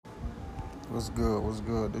What's good? What's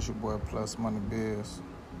good? This your boy Plus Money Biz.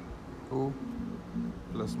 Who?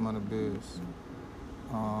 Plus Money Biz.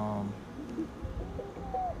 Um,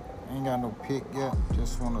 ain't got no pick yet.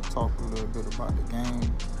 Just want to talk a little bit about the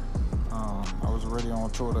game. I was already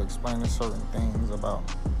on Twitter explaining certain things about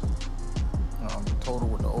the total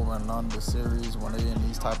with the over and under series when they in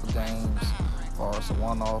these type of games. As far as a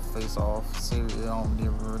one-off, face-off series, it don't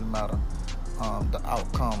even really matter. The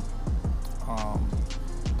outcome.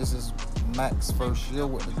 This is Mac's first year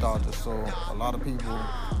with the Dodgers, so a lot of people,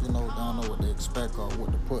 don't know what they expect or what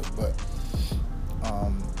to put. But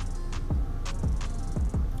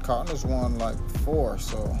Cardinals won like 4,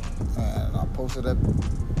 and I posted up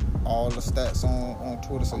all the stats on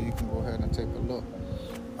Twitter, so you can go ahead and take a look.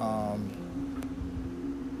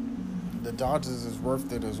 The Dodgers is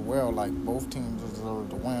worth it as well. Like, both teams deserve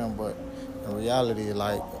to win, but in reality,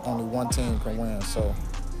 like, only one team can win. So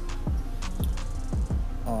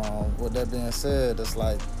with that being said, it's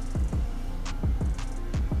like,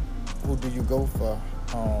 who do you go for?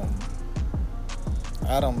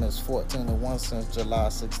 Adam is 14-1 since July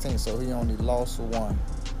 16th, so he only lost one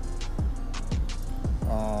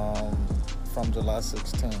from July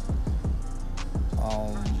 16th.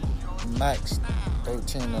 Max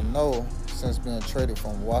 13-0 since being traded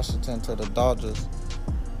from Washington to the Dodgers,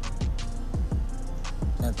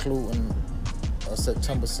 including a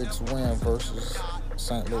September 6th win versus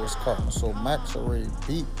St. Louis Cardinals. So Max already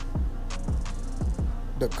beat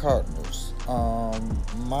the Cardinals.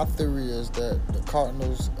 My theory is that the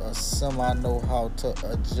Cardinals semi know how to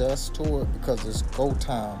adjust to it because it's go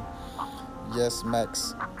time. Yes,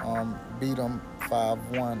 Max beat them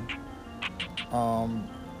 5-1.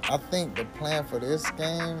 I think the plan for this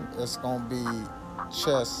game is going to be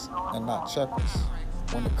chess and not checkers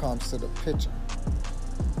when it comes to the pitching.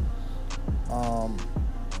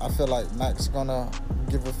 I feel like Max gonna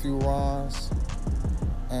give a few runs,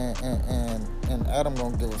 and Adam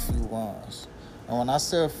gonna give a few runs. And when I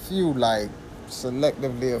say a few, like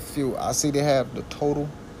selectively a few, I see they have the total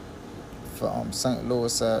for St.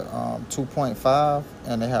 Louis at 2.5,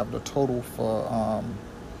 and they have the total for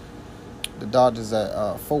the Dodgers at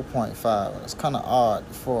 4.5. It's kind of odd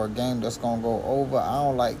for a game that's gonna go over. I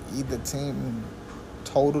don't like either team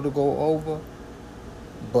total to go over,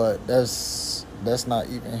 but that's not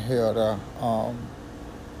even here.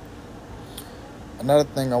 Another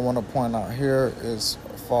thing I want to point out here is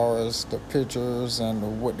as far as the pitchers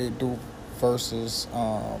and what they do versus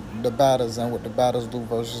the batters, and what the batters do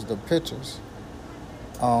versus the pitchers.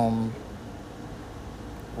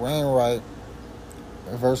 Wainwright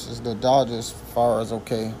versus the Dodgers, as far as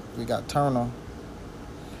we got Turner.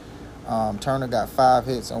 Turner got 5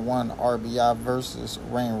 hits and 1 RBI versus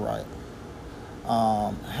Wainwright.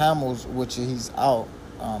 Hamels, which he's out,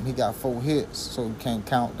 he got 4 hits, so you can't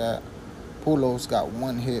count that. Pujols got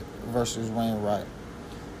 1 hit versus Wainwright.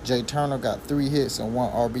 Jay Turner got 3 hits and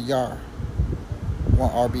 1 RBI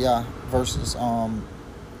versus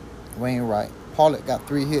Wainwright. Pollock got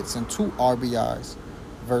 3 hits and 2 RBIs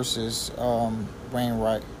versus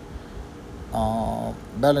Wainwright.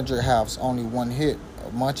 Bellinger has only 1 hit.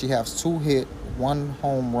 Munchie has 2 hits, 1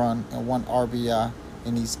 home run, and 1 RBI,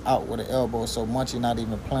 and he's out with an elbow, so Munchie not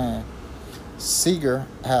even playing. Seager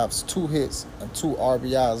has 2 hits and 2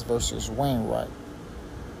 RBIs versus Wainwright.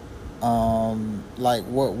 Where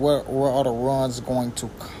are the runs going to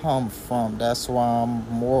come from? That's why I'm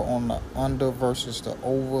more on the under versus the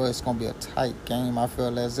over. It's going to be a tight game, I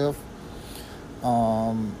feel as if.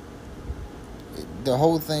 The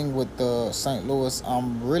whole thing with the St. Louis,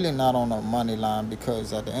 I'm really not on the money line,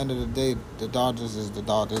 because at the end of the day, the Dodgers is the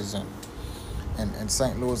Dodgers, and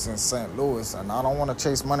St. Louis and St. Louis, and I don't want to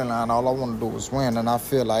chase money line. All I want to do is win, and I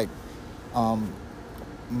feel like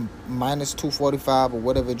minus 245 or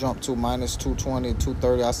whatever it jumped to, minus 220,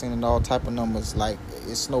 230, I've seen it all type of numbers. Like,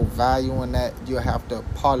 it's no value in that. You have to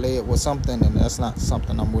parlay it with something, and that's not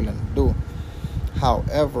something I'm willing to do.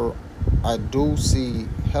 However, I do see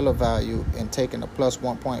hella value in taking a plus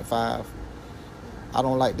 1.5. I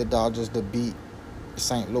don't like the Dodgers to beat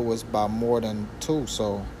St. Louis by more than 2,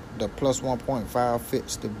 so the plus 1.5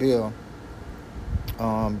 fits the bill.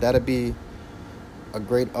 That'll be a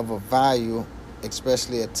great of a value,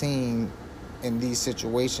 especially a team in these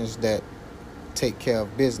situations that take care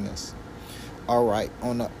of business. All right,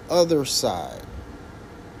 on the other side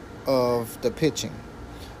of the pitching,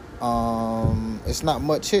 it's not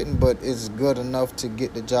much hitting, but it's good enough to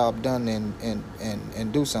get the job done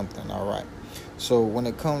and do something. All right, so when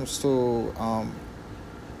it comes to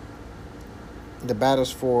the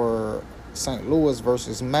batters for St. Louis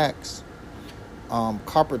versus Max,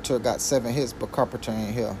 Carpenter got 7 hits, but Carpenter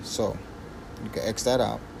ain't here, so you can X that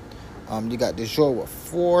out. You got DeJour with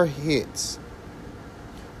 4 hits.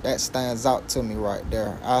 That stands out to me right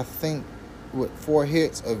there. I think with 4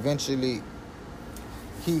 hits, eventually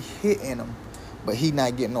he hitting them, but he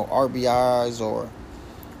not getting no RBIs or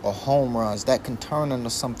home runs. That can turn into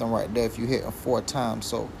something right there if you hit him 4 times.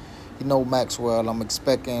 So, Maxwell, I'm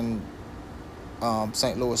expecting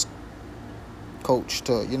St. Louis coach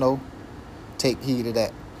to, take heed of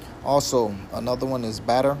that. Also, another one is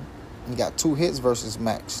batter. He got 2 hits versus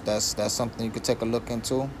Max. That's something you could take a look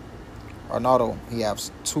into. Arnaldo, he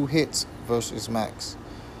has 2 hits versus Max.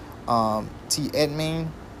 T. Edman,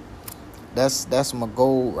 that's my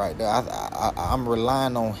goal right there. I'm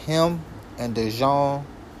relying on him and DeJong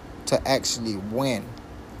to actually win,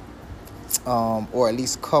 or at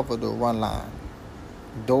least cover the run line.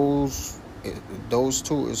 Those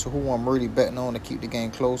 2 is who I'm really betting on to keep the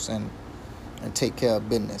game close and take care of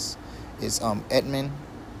business. It's Edman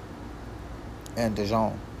and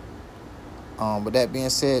DeJong. With that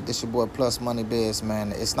being said, this your boy Plus Money Biz,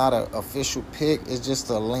 man. It's not an official pick. It's just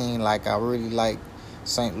a lean. Like, I really like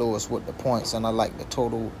St. Louis with the points, and I like the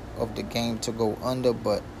total of the game to go under,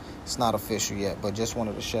 but it's not official yet. But just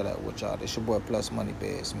wanted to share that with y'all. This your boy Plus Money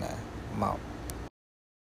Biz, man. I'm out.